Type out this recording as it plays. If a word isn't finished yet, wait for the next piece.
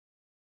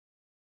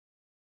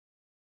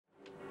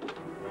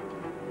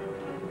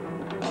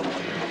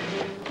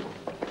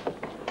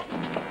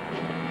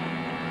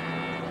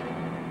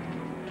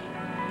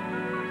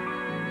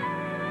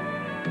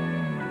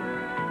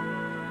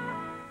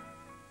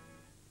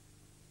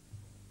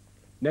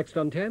Next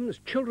on Thames,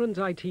 children's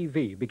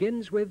ITV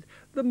begins with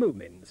the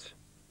Moomins.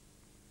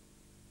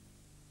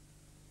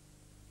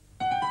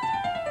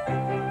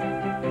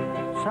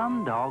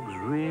 Some dogs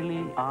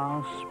really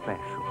are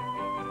special.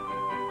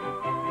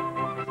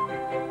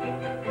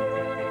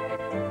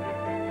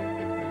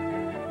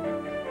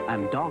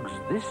 And dogs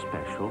this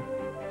special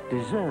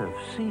deserve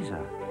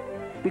Caesar,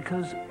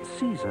 because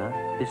Caesar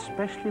is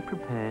specially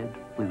prepared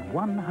with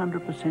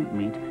 100%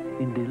 meat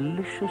in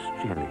delicious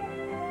jelly.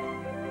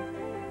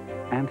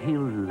 And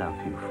he'll love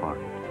you for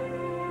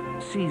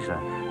it. Caesar,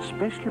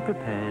 specially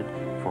prepared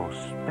for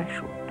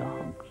special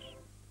dogs.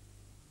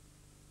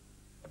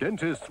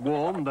 Dentists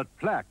warn that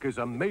plaque is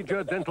a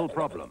major dental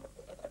problem.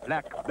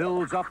 Plaque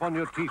builds up on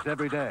your teeth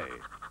every day,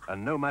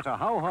 and no matter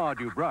how hard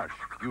you brush,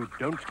 you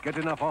don't get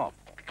enough off,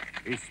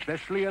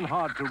 especially in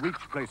hard-to-reach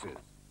places.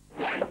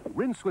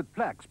 Rinse with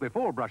plaques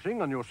before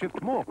brushing, and you'll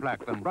shift more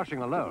plaque than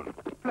brushing alone.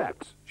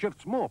 Plaques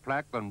shifts more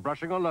plaque than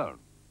brushing alone.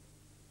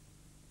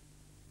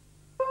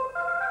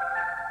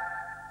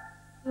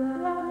 The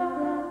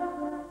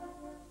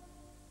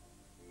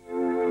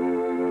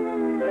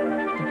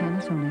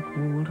Panasonic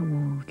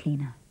wall-to-wall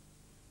cleaner.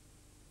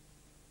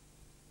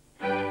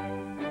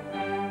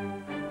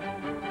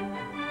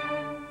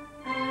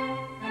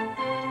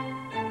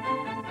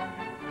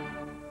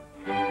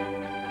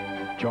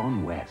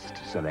 John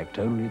West select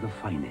only the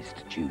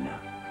finest tuna.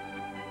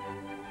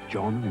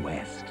 John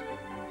West.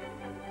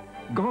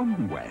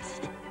 Gone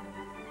West.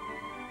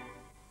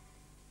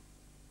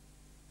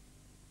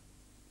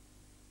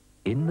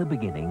 In the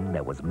beginning,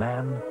 there was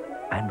man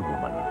and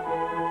woman.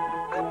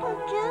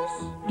 Apple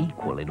juice?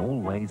 Equal in all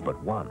ways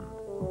but one.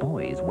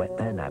 Boys wet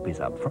their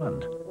nappies up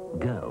front,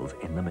 girls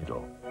in the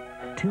middle.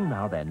 Till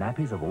now, their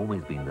nappies have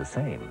always been the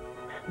same.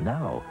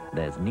 Now,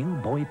 there's new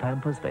boy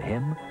Pampers for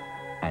him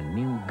and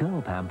new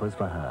girl Pampers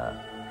for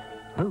her.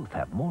 Both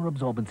have more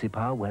absorbency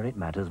power where it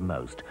matters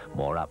most.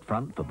 More up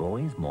front for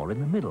boys, more in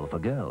the middle for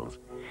girls.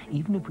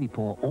 Even if we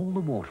pour all the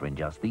water in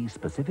just these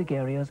specific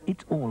areas,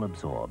 it's all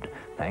absorbed,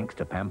 thanks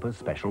to Pampers'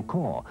 special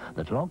core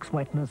that locks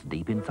wetness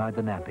deep inside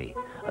the nappy.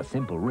 A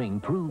simple ring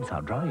proves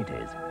how dry it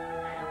is.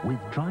 With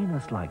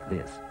dryness like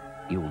this,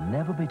 you'll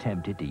never be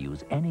tempted to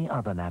use any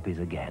other nappies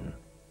again.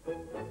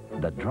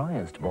 The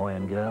driest boy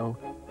and girl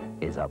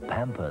is a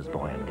Pampers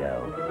boy and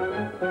girl.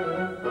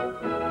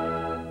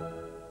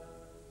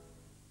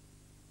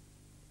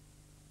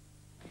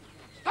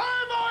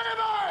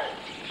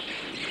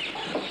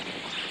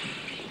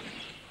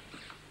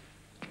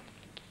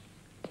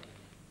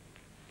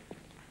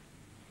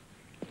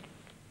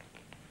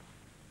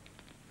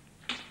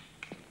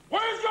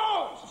 Where's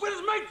yours? With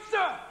his mates,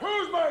 sir.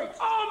 Whose mates?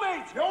 Our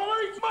mates. Your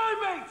mates? My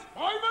mates.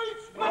 My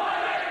mates? My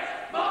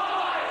mates. My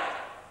mates.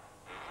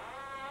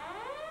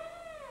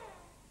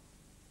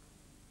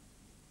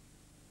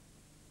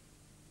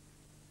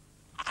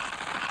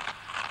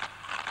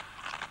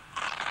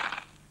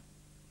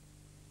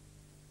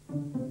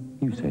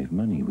 You save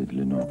money with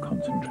Lenore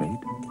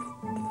Concentrate.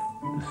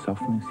 The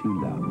softness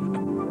you loved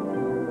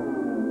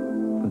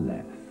for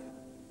less.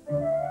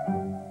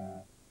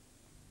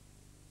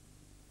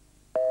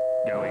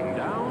 Going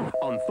down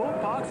on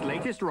Thorpe Park's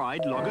latest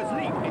ride, Loggers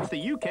Leap. It's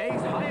the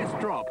UK's highest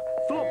drop.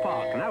 Thorpe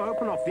Park, now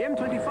open off the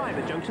M25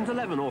 at junctions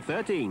 11 or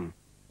 13.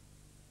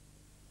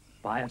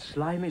 By a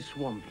slimy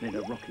swamp near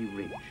a rocky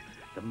ridge,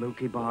 the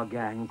Milky Bar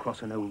gang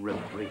cross an old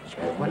road bridge.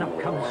 When up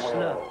comes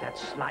Slurp, that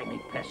slimy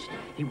pest.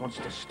 He wants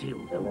to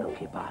steal the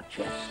Milky Bar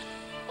chest.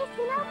 It's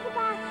the Milky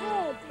Bar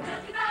Kid.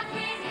 Milky Bar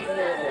Kid is the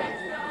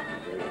best.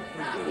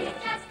 It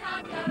just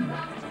can't go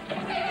wrong.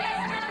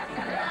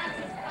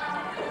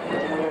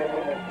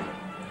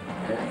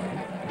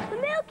 The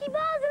Milky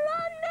Bars are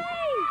on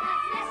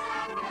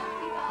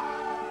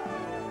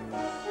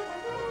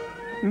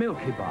me!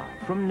 Milky Bar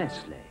from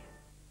Nestle.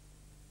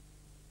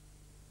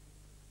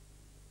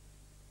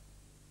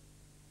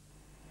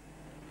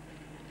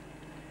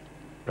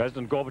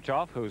 President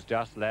Gorbachev, who's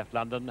just left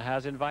London,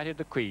 has invited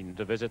the Queen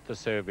to visit the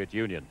Soviet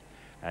Union,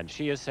 and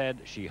she has said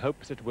she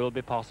hopes it will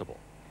be possible.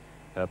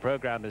 Her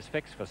program is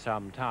fixed for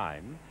some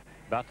time,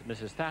 but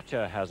Mrs.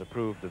 Thatcher has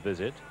approved the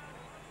visit,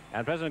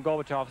 and President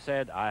Gorbachev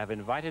said, "I have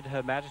invited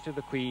Her Majesty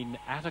the Queen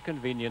at a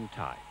convenient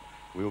time.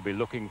 We will be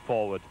looking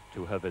forward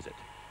to her visit."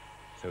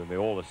 So we may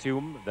all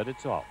assume that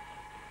it's off.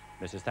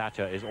 Mrs.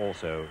 Thatcher is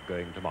also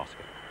going to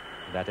Moscow.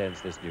 And that ends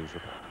this news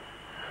report.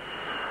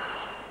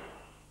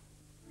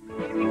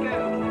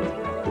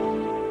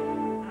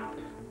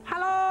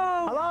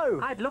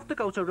 I'd love to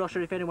go to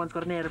Russia if anyone's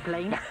got an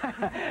aeroplane.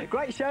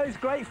 Great shows,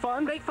 great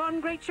fun. Great fun,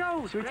 great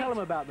shows. Should we tell them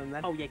about them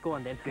then? Oh yeah, go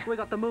on then. We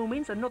got the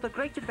Moomins, another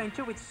great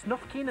adventure with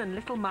Snufkin and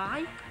Little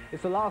Mai.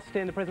 It's the last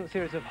in the present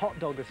series of Hot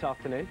Dog this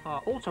afternoon.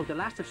 Also the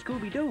last of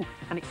Scooby-Doo,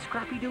 and it's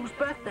Scrappy-Doo's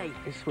birthday.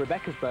 It's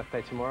Rebecca's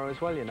birthday tomorrow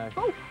as well, you know.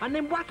 Oh, and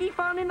then wacky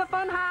fun in the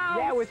fun house.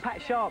 Yeah, with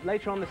Pat Sharp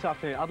later on this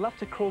afternoon. I'd love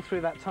to crawl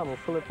through that tunnel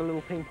full of the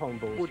little ping pong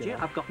balls. Would you?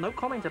 I've got no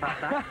comment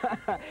about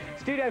that.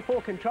 Studio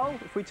 4 control.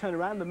 If we turn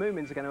around, the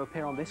Moomins are going to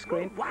appear on this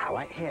screen. Wow.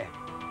 Right here.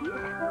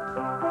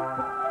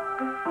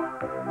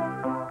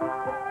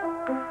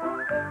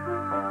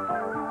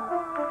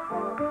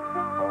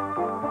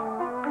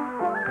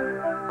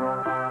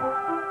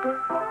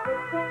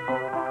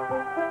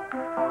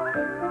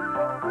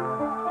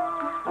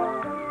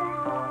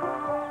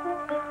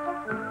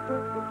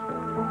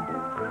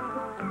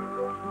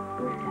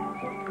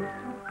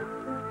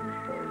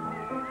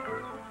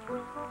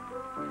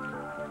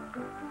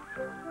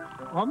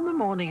 On the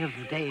morning of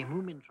the day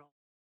Moomin